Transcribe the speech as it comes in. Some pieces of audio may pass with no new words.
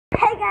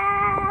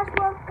guys,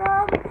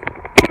 welcome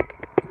back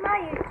to my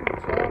YouTube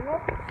channel.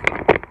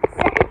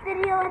 Second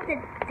video of the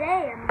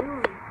day. I'm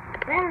doing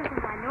better than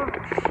my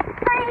normal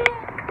streak.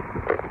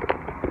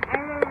 I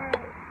remember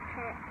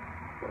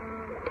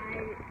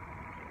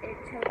it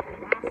took the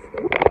last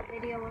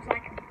video was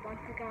like a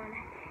month ago, and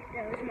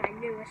that was my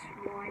newest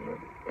one.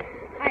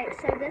 Alright,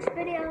 so this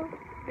video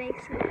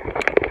basically,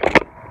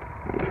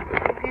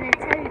 I'm gonna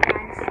tell you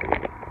guys,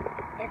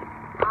 if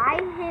I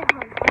hit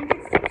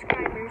 100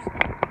 subscribers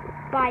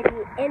by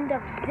the end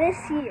of this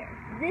year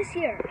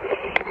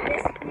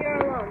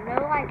alone, no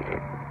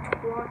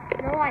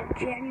like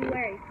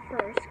January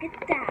 1st, get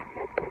that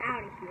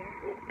out of here.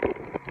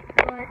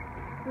 But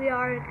we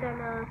are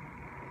gonna,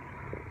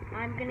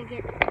 if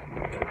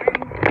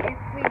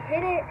we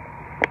hit it,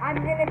 I'm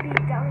gonna be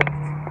dunked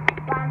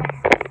by my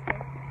sister.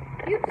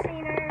 You've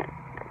seen her.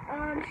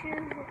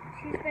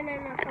 She's been in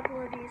a couple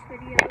of these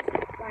videos,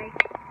 like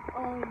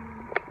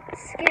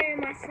scaring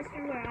my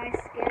sister where I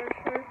scared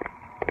her.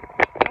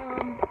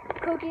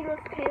 Cooking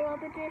with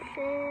Caleb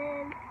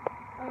edition.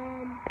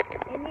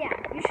 And yeah,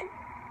 you should.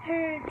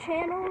 Her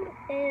channel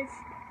is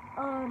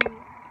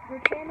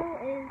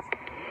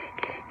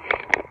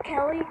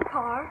Kelly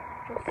Carr.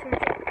 Just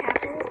search it,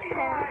 capital K.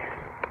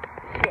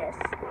 Yes,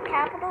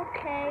 capital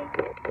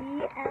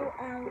K-E-L-L-Y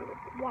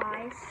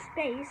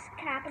space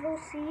capital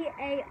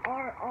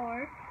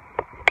C-A-R-R,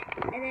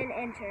 and then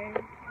enter.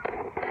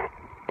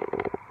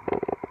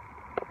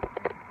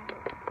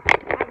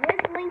 I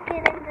would link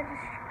it in the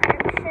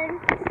description,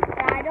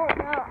 but I don't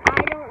know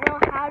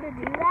how to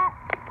do that.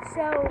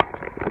 So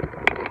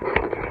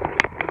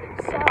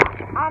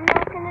I'm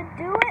not gonna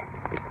do it.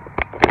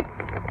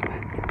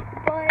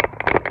 But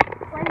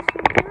once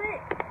you do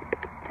it,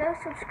 go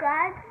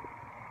subscribe.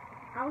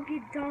 I'll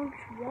get dunked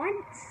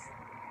once,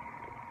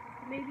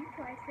 maybe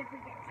twice if we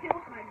get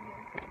 200.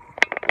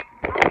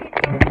 I'll get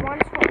dunked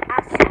once, but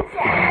as soon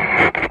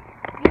as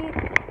it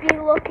be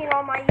looking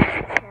on my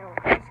YouTube channel,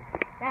 because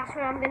that's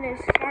when I'm gonna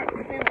start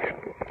filming.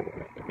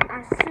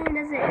 As soon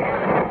as it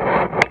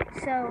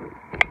happens. So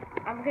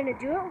I'm gonna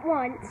do it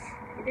once,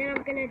 and then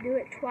I'm gonna do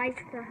it twice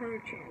for her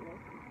channel.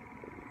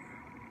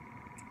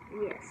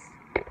 Yes.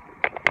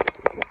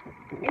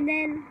 And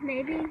then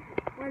maybe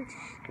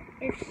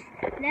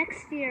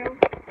next year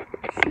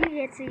she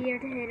gets a year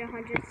to hit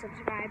 100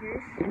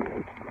 subscribers,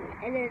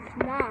 and if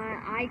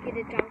not, I get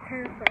to dunk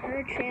her for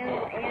her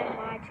channel and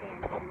my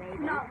channel. Maybe.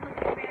 It's not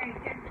looking very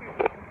good for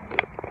me.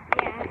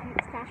 Yeah,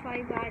 that's why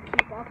you gotta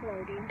keep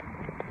uploading.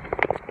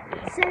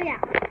 So yeah,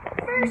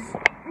 first,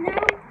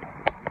 now,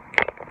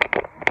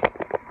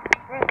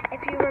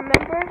 if you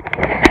remember,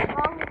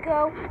 long ago,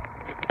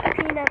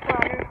 peanut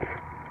butter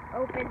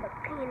opened the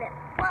peanut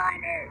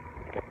butter.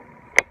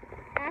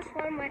 That's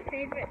one of my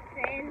favorite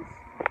things.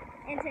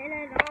 And to end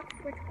it off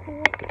with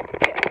cool.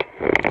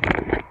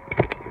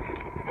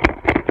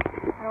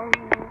 I don't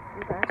know if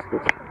you guys can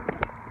see.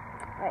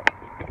 Alright.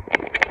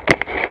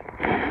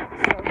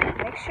 So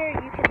make sure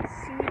you can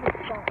see the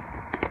ball.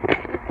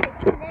 We're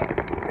kicking it.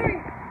 3.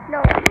 No.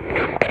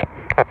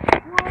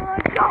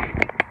 1. Go.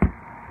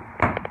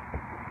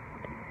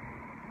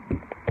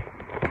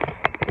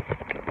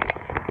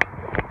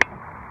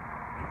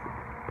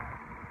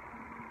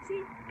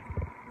 See?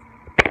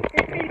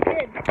 They're pretty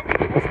good.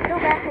 Let's go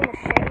back in the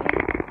shade.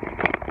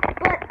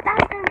 But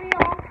that's going to be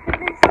all for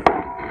this,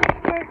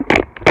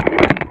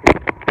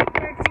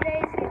 for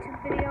today's YouTube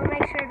video.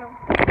 Make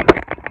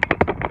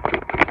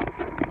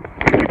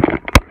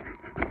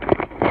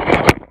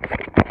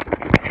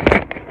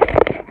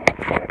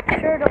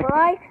sure to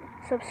like,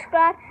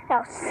 subscribe, and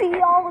I'll see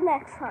y'all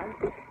next time.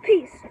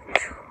 Peace.